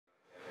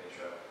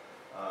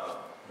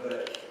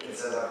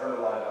says, I've heard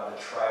a lot about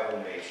the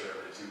tribal nature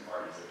of the two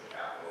parties at the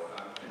Capitol,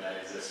 and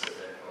that exists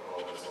within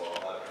Oklahoma as well,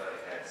 a lot of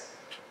cutting heads.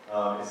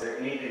 Is there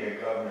anything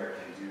a governor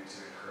can do to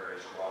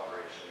encourage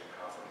cooperation and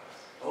compromise?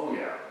 Oh,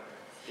 yeah.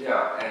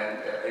 Yeah, and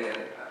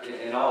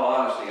in all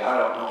honesty, I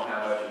don't know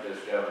how much of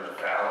this Governor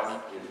Fallin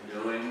is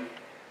doing,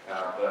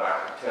 but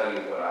I can tell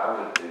you what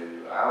I would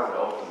do. I would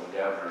open the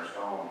governor's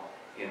home,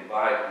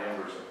 invite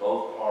members of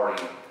both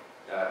parties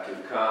to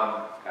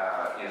come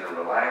in a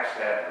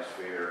relaxed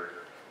atmosphere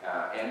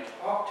and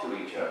talk to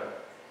each other.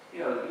 You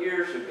know,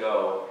 years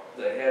ago,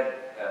 they had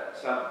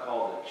something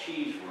called the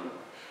Cheese Room,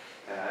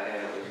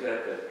 and it was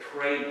at the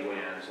Trade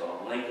Winds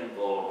on Lincoln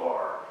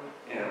Boulevard,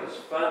 and it was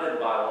funded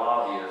by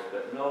lobbyists,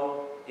 but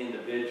no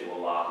individual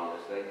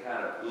lobbyists. They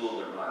kind of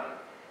pooled their money,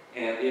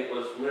 and it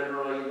was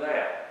literally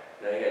that.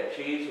 They had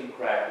cheese and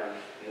crackers.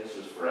 This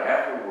was for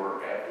after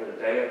work, after the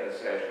day of the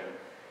session.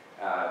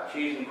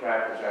 Cheese and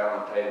crackers out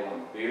on the table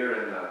and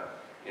beer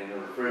in the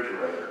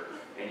refrigerator.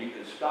 And you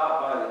could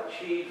stop by the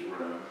cheese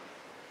room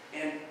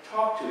and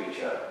talk to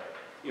each other.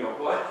 You know,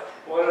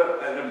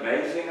 what an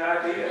amazing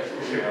idea.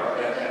 You know,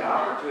 an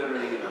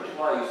opportunity and a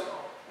place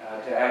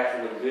to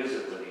actually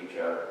visit with each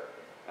other.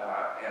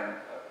 And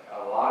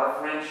a lot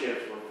of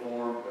friendships were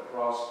formed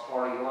across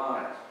party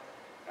lines.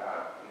 You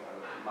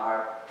know,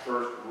 my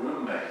first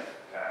roommate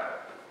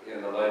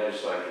in the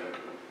legislature,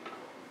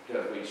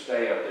 because we'd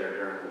stay up there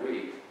during the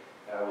week,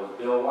 was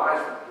Bill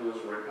Wiseman, who was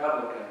a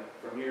Republican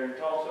from here in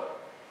Tulsa.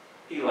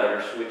 He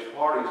later switched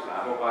parties, and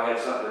I hope I had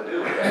something to do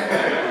with that.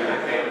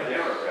 He became a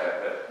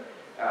Democrat.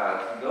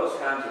 But those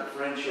kinds of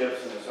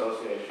friendships and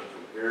associations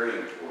are very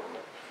important.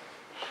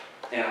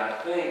 And I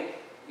think,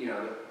 you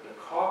know, the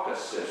caucus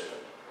system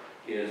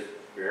is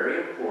very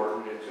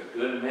important. It's a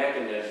good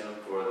mechanism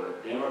for the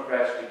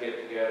Democrats to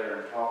get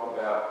together and talk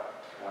about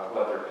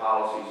what their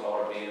policies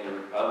ought to be, and the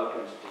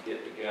Republicans to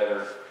get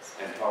together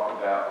and talk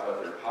about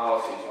what their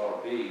policies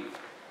ought to be.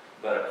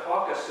 But a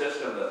caucus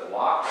system that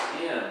locks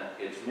in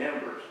its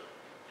members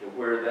to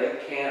where they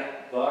can't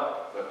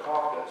buck the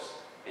caucus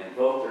and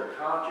vote their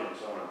conscience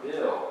on a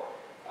bill,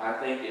 I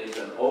think is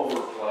an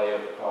overplay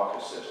of the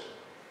caucus system.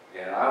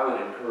 And I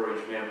would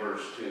encourage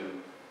members to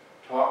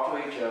talk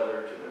to each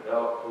other, to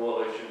develop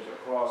coalitions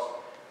across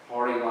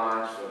party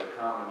lines for the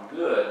common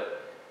good,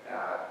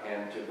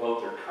 and to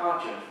vote their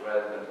conscience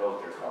rather than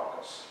vote their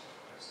caucus.